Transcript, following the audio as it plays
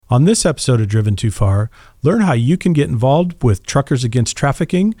On this episode of Driven Too Far, learn how you can get involved with Truckers Against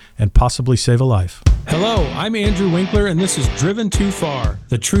Trafficking and possibly save a life. Hello, I'm Andrew Winkler, and this is Driven Too Far,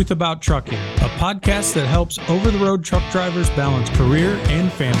 the truth about trucking, a podcast that helps over-the-road truck drivers balance career and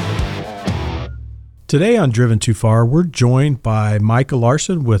family. Today on Driven Too Far, we're joined by Micah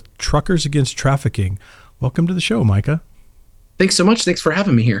Larson with Truckers Against Trafficking. Welcome to the show, Micah. Thanks so much. Thanks for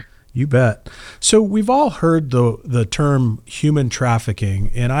having me here. You bet. So we've all heard the term human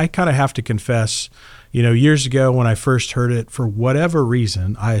trafficking, and I kind of have to confess, years ago when I first heard it, for whatever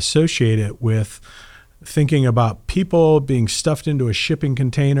reason, I associate it with thinking about people being stuffed into a shipping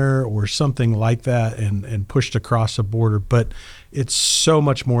container or something like that and pushed across a border. But it's so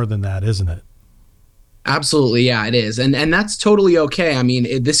much more than that, isn't it? Absolutely. Yeah, it is. And that's totally okay. I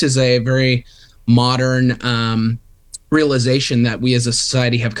mean, this is a very modern realization that we as a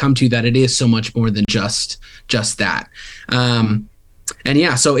society have come to, that it is so much more than just that. And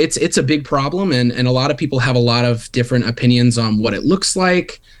yeah, so it's a big problem, and a lot of people have a lot of different opinions on what it looks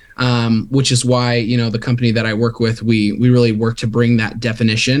like, which is why, the company that I work with, we really work to bring that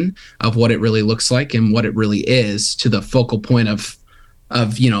definition of what it really looks like and what it really is to the focal point of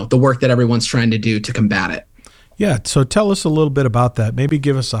the work that everyone's trying to do to combat it. Yeah. So tell us a little bit about that. Maybe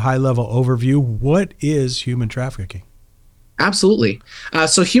give us a high level overview. What is human trafficking? Absolutely.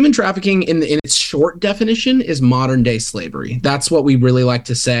 So human trafficking in its short definition is modern day slavery. That's what we really like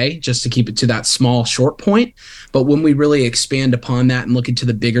to say, just to keep it to that small short point. But when we really expand upon that and look into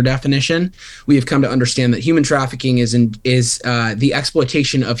the bigger definition, we have come to understand that human trafficking is the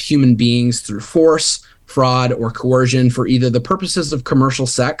exploitation of human beings through force, fraud, or coercion for either the purposes of commercial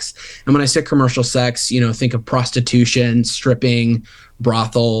sex. And when I say commercial sex, think of prostitution, stripping,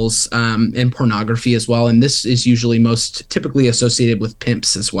 brothels, and pornography as well. And this is usually most typically associated with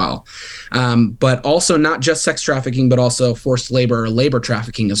pimps as well. But also not just sex trafficking, but also forced labor or labor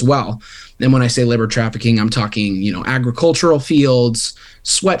trafficking as well. And when I say labor trafficking, I'm talking, agricultural fields,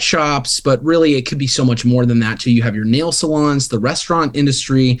 sweatshops, but really it could be so much more than that too. You have your nail salons, the restaurant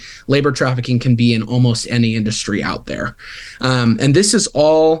industry. Labor trafficking can be in almost any industry out there. And this is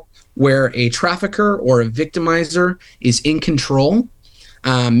all where a trafficker or a victimizer is in control,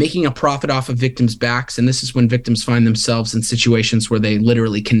 making a profit off of victims' backs. And this is when victims find themselves in situations where they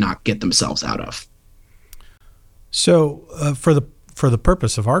literally cannot get themselves out of. So for the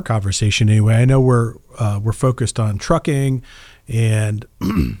purpose of our conversation anyway, I know we're focused on trucking and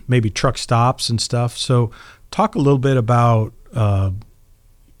maybe truck stops and stuff. So talk a little bit about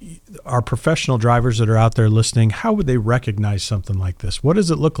our professional drivers that are out there listening. How would they recognize something like this? What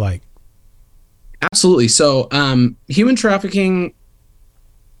does it look like? Absolutely. So human trafficking,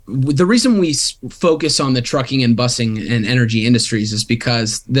 the reason we focus on the trucking and busing and energy industries is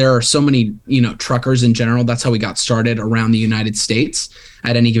because there are so many, truckers in general. That's how we got started around the United States.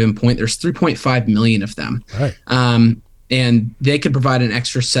 At any given point, there's 3.5 million of them. Right. And they could provide an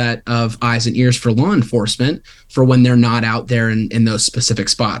extra set of eyes and ears for law enforcement for when they're not out there in those specific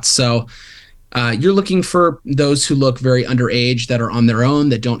spots. So you're looking for those who look very underage, that are on their own,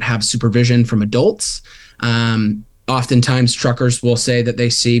 that don't have supervision from adults. Oftentimes, truckers will say that they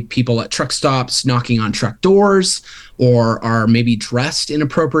see people at truck stops knocking on truck doors, or are maybe dressed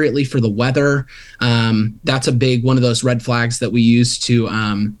inappropriately for the weather. That's a big one of those red flags that we use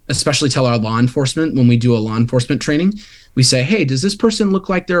to especially tell our law enforcement when we do a law enforcement training. We say, hey, does this person look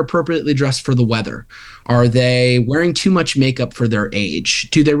like they're appropriately dressed for the weather? Are they wearing too much makeup for their age?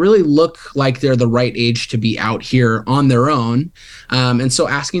 Do they really look like they're the right age to be out here on their own? And so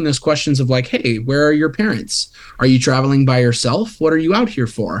asking those questions of like, hey, where are your parents? Are you traveling by yourself? What are you out here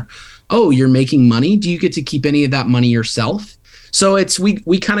for? Oh, you're making money. Do you get to keep any of that money yourself? So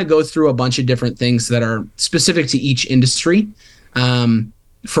we kind of go through a bunch of different things that are specific to each industry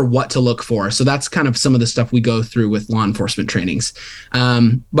for what to look for. So that's kind of some of the stuff we go through with law enforcement trainings.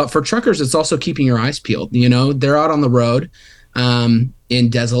 But for truckers, it's also keeping your eyes peeled. They're out on the road in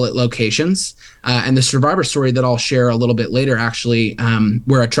desolate locations. And the survivor story that I'll share a little bit later, actually,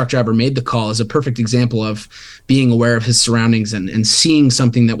 where a truck driver made the call, is a perfect example of being aware of his surroundings and seeing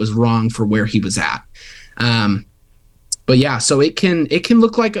something that was wrong for where he was at. But yeah, so it can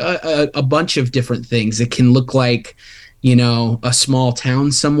look like a bunch of different things. It can look like, a small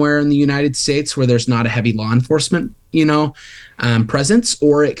town somewhere in the United States where there's not a heavy law enforcement, presence,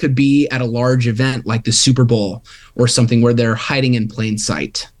 or it could be at a large event like the Super Bowl or something where they're hiding in plain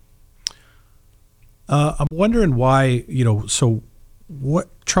sight. I'm wondering why, so what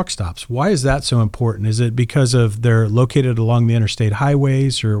truck stops, why is that so important? Is it because of they're located along the interstate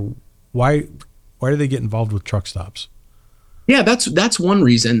highways, or why do they get involved with truck stops? Yeah, that's one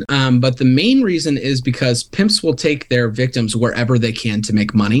reason. But the main reason is because pimps will take their victims wherever they can to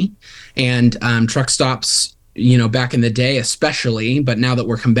make money, and truck stops. Back in the day, especially, but now that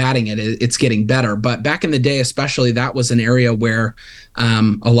we're combating it, it's getting better. But back in the day, especially, that was an area where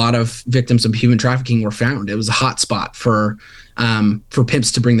a lot of victims of human trafficking were found. It was a hot spot for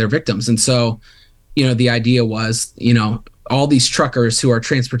pimps to bring their victims, and so the idea was all these truckers who are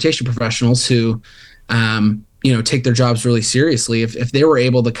transportation professionals who take their jobs really seriously. If they were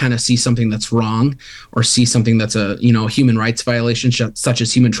able to kind of see something that's wrong or see something that's a human rights violation, such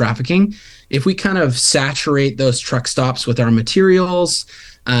as human trafficking, if we kind of saturate those truck stops with our materials,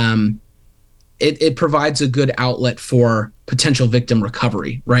 it provides a good outlet for potential victim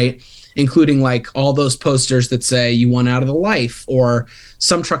recovery, right? Including like all those posters that say you want out of the life, or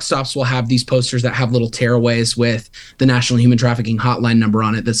some truck stops will have these posters that have little tearaways with the National Human Trafficking Hotline number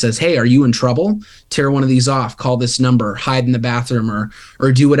on it that says, hey, are you in trouble? Tear one of these off, call this number, hide in the bathroom,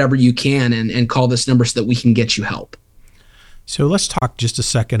 or do whatever you can and call this number so that we can get you help. So let's talk just a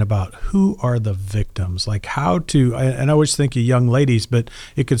second about who are the victims, like how to, and I always think of young ladies, but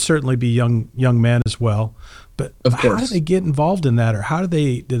it could certainly be young men as well. But of course, how do they get involved in that, or how do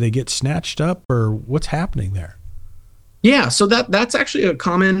they get snatched up, or what's happening there? Yeah, so that's actually a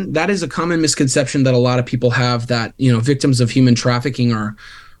common misconception that a lot of people have, that victims of human trafficking are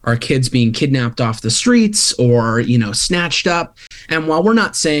kids being kidnapped off the streets or snatched up. And while we're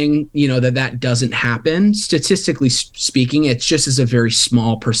not saying that doesn't happen, statistically speaking, it's just as a very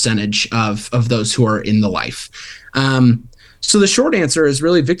small percentage of those who are in the life. So the short answer is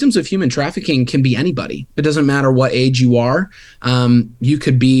really victims of human trafficking can be anybody. It doesn't matter what age you are. You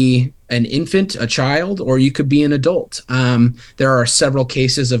could be an infant, a child, or you could be an adult. There are several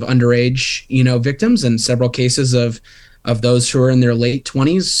cases of underage, victims, and several cases of those who are in their late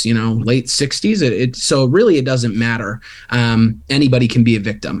 20s, late 60s. So really it doesn't matter. Anybody can be a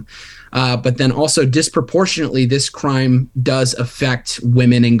victim. But then also disproportionately, this crime does affect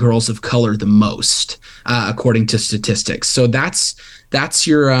women and girls of color the most, according to statistics. So that's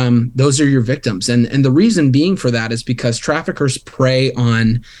your those are your victims. And the reason being for that is because traffickers prey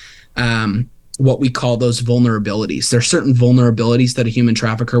on what we call those vulnerabilities. There are certain vulnerabilities that a human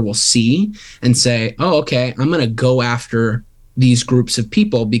trafficker will see and say, oh, okay, I'm going to go after these groups of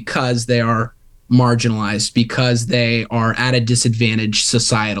people because they are marginalized, because they are at a disadvantage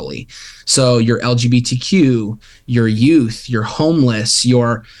societally. So your LGBTQ, your youth, your homeless,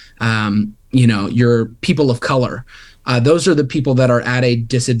 your people of color. Those are the people that are at a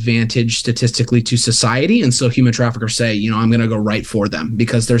disadvantage statistically to society. And so human traffickers say, I'm going to go right for them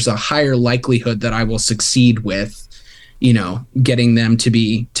because there's a higher likelihood that I will succeed with, getting them to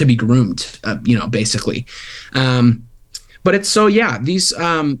be groomed, basically. But it's so, yeah, these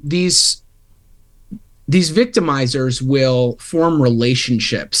victimizers will form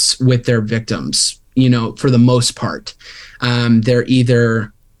relationships with their victims, for the most part. They're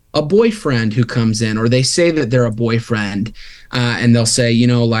either a boyfriend who comes in, or they say that they're a boyfriend, and they'll say,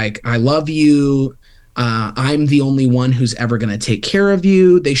 I love you. I'm the only one who's ever going to take care of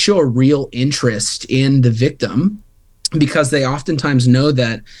you. They show a real interest in the victim because they oftentimes know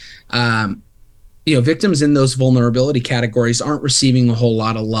that, victims in those vulnerability categories aren't receiving a whole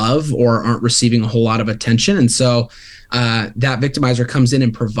lot of love or aren't receiving a whole lot of attention. And so that victimizer comes in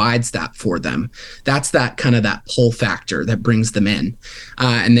and provides that for them. That's that kind of that pull factor that brings them in.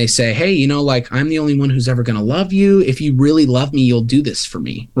 And they say, hey, I'm the only one who's ever going to love you. If you really love me, you'll do this for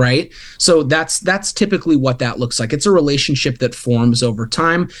me. Right. So that's typically what that looks like. It's a relationship that forms over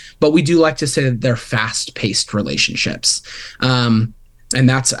time, but we do like to say that they're fast-paced relationships. And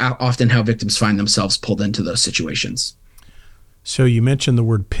that's often how victims find themselves pulled into those situations. So you mentioned the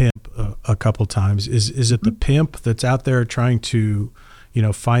word pimp a couple times. Is it the pimp that's out there trying to,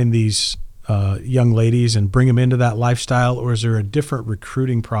 find these young ladies and bring them into that lifestyle, or is there a different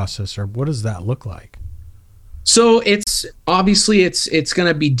recruiting process, or what does that look like? So it's obviously it's going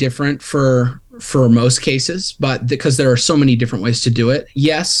to be different for most cases, but because there are so many different ways to do it.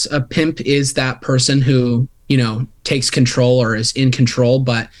 Yes, a pimp is that person who takes control or is in control,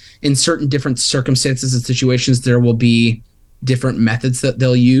 but in certain different circumstances and situations, there will be different methods that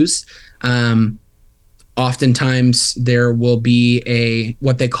they'll use. Oftentimes there will be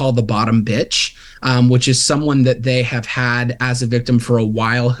what they call the bottom bitch, which is someone that they have had as a victim for a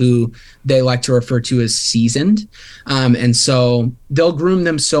while, who they like to refer to as seasoned. And so they'll groom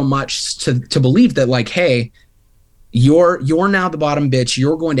them so much to believe that, like, hey, you're now the bottom bitch.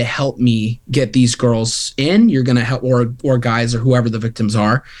 You're going to help me get these girls in. You're going to help, or guys, or whoever the victims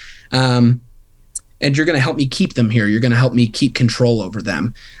are. And you're going to help me keep them here. You're going to help me keep control over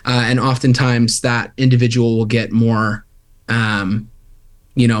them. And oftentimes that individual will get more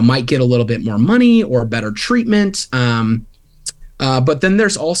might get a little bit more money or better treatment. But then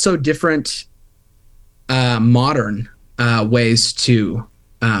there's also different modern ways to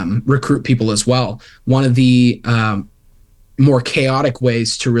recruit people as well. One of the more chaotic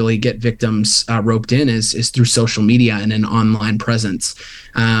ways to really get victims roped in is through social media and an online presence.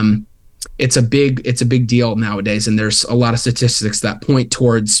 It's a big deal nowadays, and there's a lot of statistics that point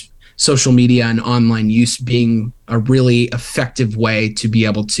towards social media and online use being a really effective way to be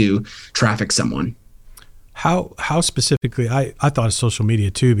able to traffic someone. How specifically? I thought of social media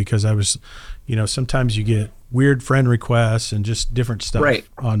too, because I was, sometimes you get weird friend requests and just different stuff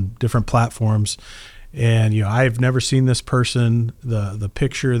on different platforms. And, I've never seen this person. The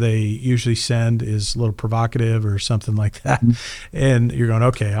picture they usually send is a little provocative or something like that. Mm-hmm. And you're going,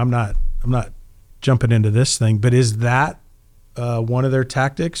 okay, I'm not jumping into this thing. But is that one of their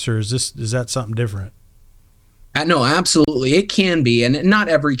tactics, or is that something different? No, absolutely. It can be. And not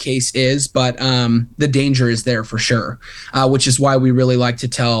every case is, but the danger is there for sure, which is why we really like to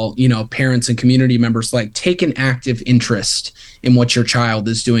tell, parents and community members, like, take an active interest in what your child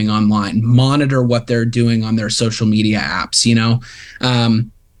is doing online. Monitor what they're doing on their social media apps,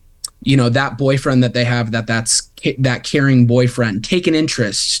 that boyfriend that they have, that caring boyfriend. Take an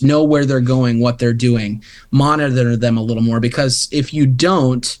interest, know where they're going, what they're doing, monitor them a little more, because if you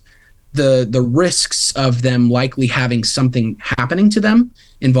don't, the risks of them likely having something happening to them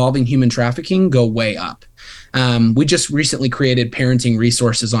involving human trafficking go way up. We just recently created parenting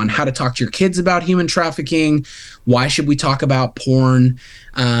resources on how to talk to your kids about human trafficking, why should we talk about porn,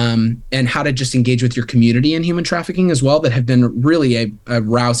 and how to just engage with your community in human trafficking as well, that have been really a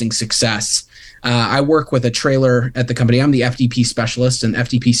rousing success. I work with a trailer at the company. I'm the FDP specialist, and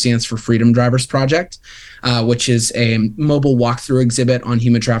FDP stands for Freedom Drivers Project, which is a mobile walkthrough exhibit on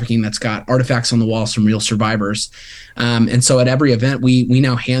human trafficking that's got artifacts on the walls from real survivors. And so at every event, we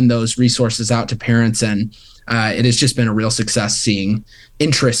now hand those resources out to parents, and it has just been a real success seeing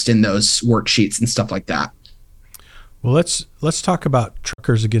interest in those worksheets and stuff like that. Well, let's talk about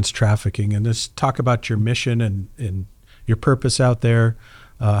Truckers Against Trafficking, and let's talk about your mission and your purpose out there.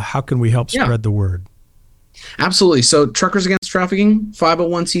 How can we help spread the word? Absolutely. So Truckers Against Trafficking,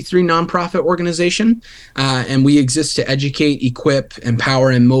 501c3 nonprofit organization, and we exist to educate, equip,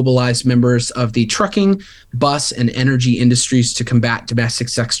 empower, and mobilize members of the trucking, bus, and energy industries to combat domestic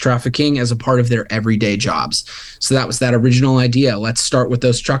sex trafficking as a part of their everyday jobs. So that was that original idea. Let's start with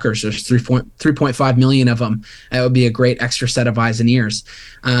those truckers. There's 3.5 million of them. That would be a great extra set of eyes and ears.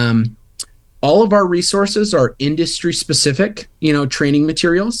 All of our resources are industry specific, training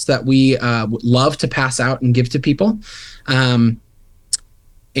materials that we would love to pass out and give to people. And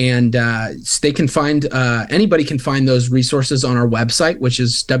they can find, anybody can find those resources on our website, which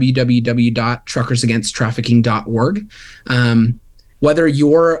is www.truckersagainsttrafficking.org. Whether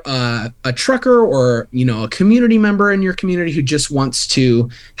you're a trucker or, a community member in your community who just wants to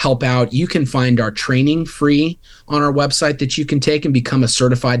help out, you can find our training free on our website that you can take and become a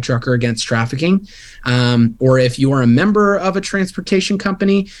certified trucker against trafficking. Or if you are a member of a transportation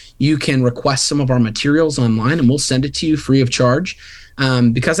company, you can request some of our materials online and we'll send it to you free of charge.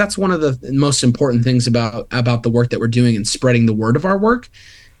 Because that's one of the most important things about the work that we're doing and spreading the word of our work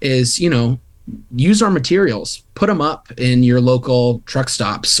is, use our materials, put them up in your local truck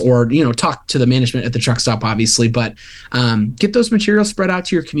stops, or, talk to the management at the truck stop, obviously, but get those materials spread out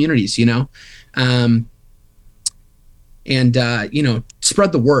to your communities, and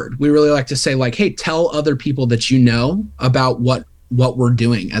spread the word. We really like to say, like, hey, tell other people that you know about what we're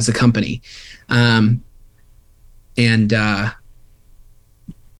doing as a company.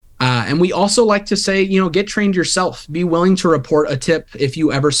 And we also like to say, get trained yourself. Be willing to report a tip if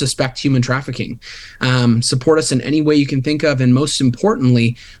you ever suspect human trafficking. Support us in any way you can think of. And most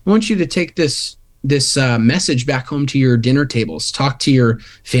importantly, I want you to take this message back home to your dinner tables. Talk to your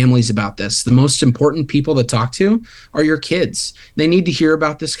families about this. The most important people to talk to are your kids. They need to hear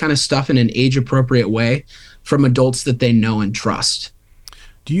about this kind of stuff in an age-appropriate way from adults that they know and trust.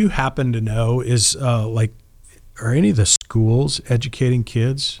 Do you happen to know, are any of the schools educating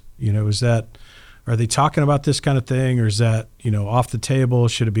kids? Are they talking about this kind of thing, or is that, off the table?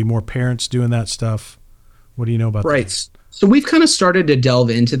 Should it be more parents doing that stuff? What do you know about that? Right. So we've kind of started to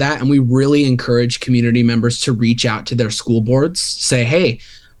delve into that, and we really encourage community members to reach out to their school boards, say, hey,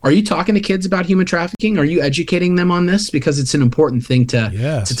 are you talking to kids about human trafficking? Are you educating them on this? Because it's an important thing to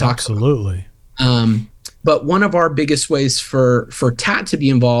talk absolutely. About. But one of our biggest ways for TAT to be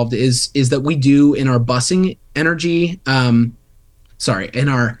involved is that we do in our busing energy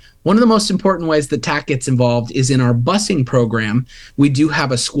one of the most important ways that TAT gets involved is in our busing program. We do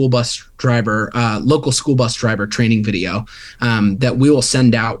have a local school bus driver training video that we will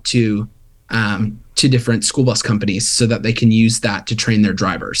send out to different school bus companies so that they can use that to train their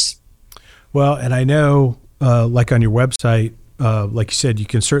drivers. Well, and I know, like on your website, like you said, you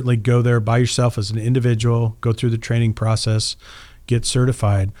can certainly go there by yourself as an individual, go through the training process, get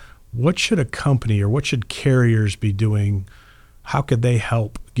certified. What should a company or what should carriers be doing? How could they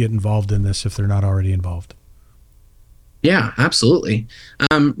help get involved in this if they're not already involved? Yeah, absolutely.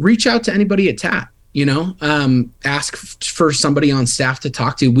 Reach out to anybody at TAT. Ask for somebody on staff to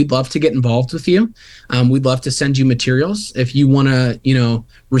talk to. We'd love to get involved with you. We'd love to send you materials. If you want to,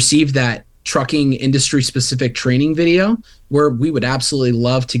 receive that trucking industry specific training video, where we would absolutely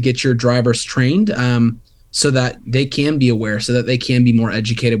love to get your drivers trained so that they can be aware, so that they can be more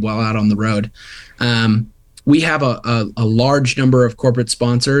educated while out on the road. We have a large number of corporate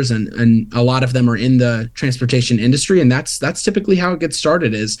sponsors, and a lot of them are in the transportation industry. And that's typically how it gets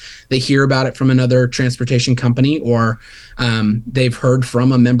started, is they hear about it from another transportation company, or they've heard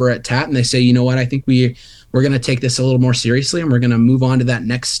from a member at TAT and they say, you know what, I think we're going to take this a little more seriously and we're going to move on to that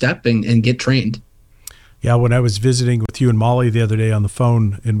next step and get trained. Yeah, when I was visiting with you and Molly the other day on the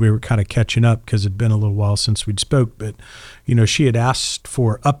phone, and we were kind of catching up because it'd been a little while since we'd spoke, but she had asked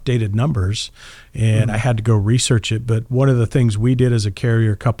for updated numbers, and I had to go research it. But one of the things we did as a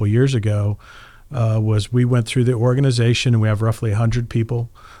carrier a couple of years ago was we went through the organization, and we have roughly 100 people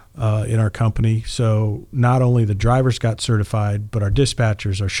in our company. So not only the drivers got certified, but our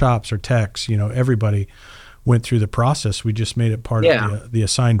dispatchers, our shops, our techs, everybody went through the process. We just made it part of the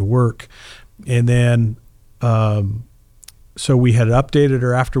assigned work. And then so we had updated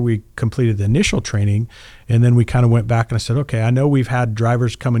her after we completed the initial training, and then we kind of went back and I said, okay, I know we've had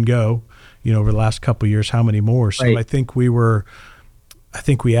drivers come and go, over the last couple of years. How many more? So right. I think we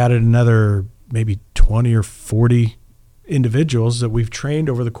added another maybe 20 or 40 individuals that we've trained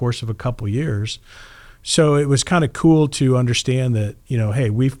over the course of a couple of years. So it was kind of cool to understand that, hey,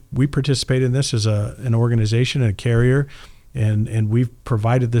 we participate in this as an organization and a carrier. And we've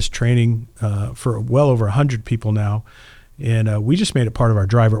provided this training for well over 100 people now. And we just made it part of our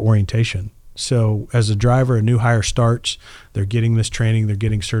driver orientation. So as a driver, a new hire starts, they're getting this training, they're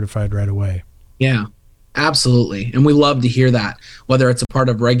getting certified right away. Yeah, absolutely. And we love to hear that, whether it's a part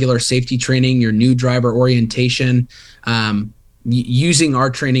of regular safety training, your new driver orientation, using our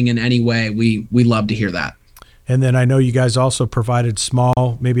training in any way, we love to hear that. And then I know you guys also provided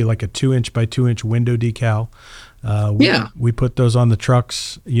small, maybe like a 2-inch by 2-inch window decal. We put those on the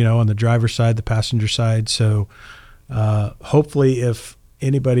trucks, on the driver's side, the passenger side. So hopefully if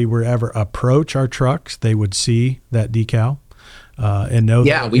anybody were ever approach our trucks, they would see that decal and know.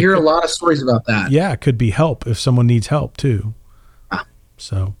 Yeah, we hear a lot of stories about that. Yeah, it could be help if someone needs help too.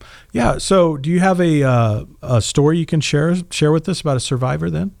 So, yeah. So do you have a story you can share with us about a survivor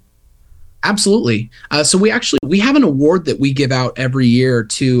then? Absolutely. So we have an award that we give out every year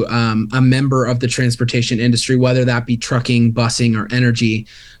to a member of the transportation industry, whether that be trucking, busing, or energy,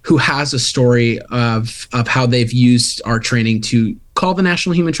 who has a story of how they've used our training to call the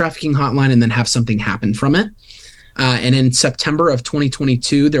National Human Trafficking Hotline and then have something happen from it. And in September of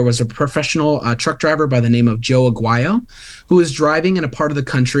 2022, there was a professional truck driver by the name of Joe Aguayo, who was driving in a part of the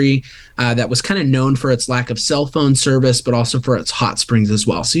country that was kind of known for its lack of cell phone service, but also for its hot springs as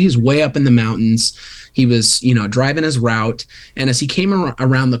well. So he's way up in the mountains. He was, driving his route. And as he came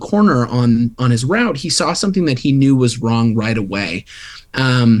around the corner on his route, he saw something that he knew was wrong right away.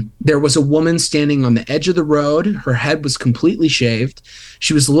 There was a woman standing on the edge of the road. Her head was completely shaved.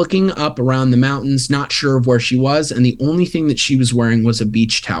 She was looking up around the mountains, not sure of where she was, and the only thing that she was wearing was a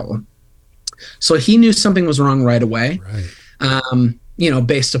beach towel. So he knew something was wrong right away,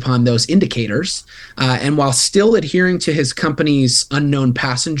 based upon those indicators. And while still adhering to his company's unknown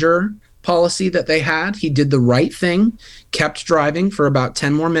passenger policy that they had, he did the right thing, kept driving for about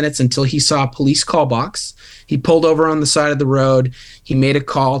 10 more minutes until he saw a police call box. He pulled over on the side of the road. He made a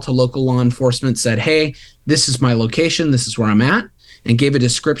call to local law enforcement, said, hey, this is my location. This is where I'm at, and gave a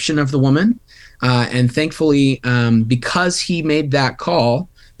description of the woman. And thankfully, because he made that call,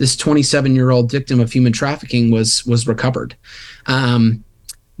 this 27-year-old victim of human trafficking was recovered.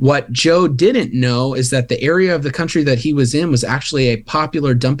 What Joe didn't know is that the area of the country that he was in was actually a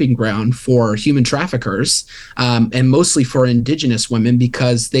popular dumping ground for human traffickers, and mostly for indigenous women,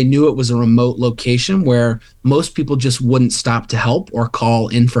 because they knew it was a remote location where most people just wouldn't stop to help or call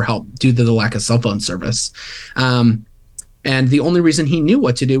in for help due to the lack of cell phone service. And the only reason he knew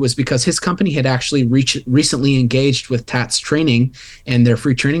what to do was because his company had actually recently engaged with Tat's training and their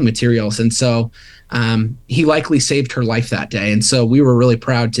free training materials. And so he likely saved her life that day. And so we were really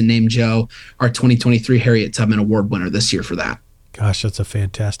proud to name Joe our 2023 Harriet Tubman Award winner this year for that. Gosh, that's a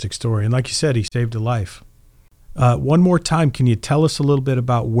fantastic story. And like you said, he saved a life. One more time, can you tell us a little bit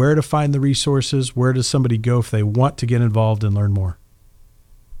about where to find the resources? Where does somebody go if they want to get involved and learn more?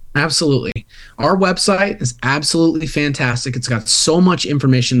 Absolutely. Our website is absolutely fantastic. It's got so much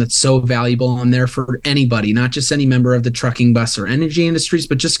information that's so valuable on there for anybody, not just any member of the trucking, bus, or energy industries,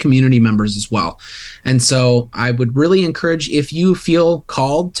 but just community members as well. And so I would really encourage, if you feel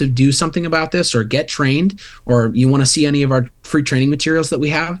called to do something about this or get trained, or you want to see any of our free training materials that we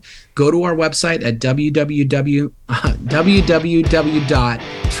have, go to our website at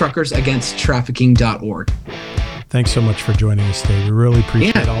www.truckersagainsttrafficking.org. Thanks so much for joining us today. We really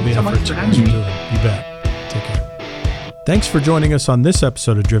appreciate all the efforts you guys are doing. You bet. Take care. Thanks for joining us on this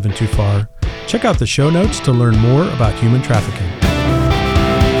episode of Driven Too Far. Check out the show notes to learn more about human trafficking.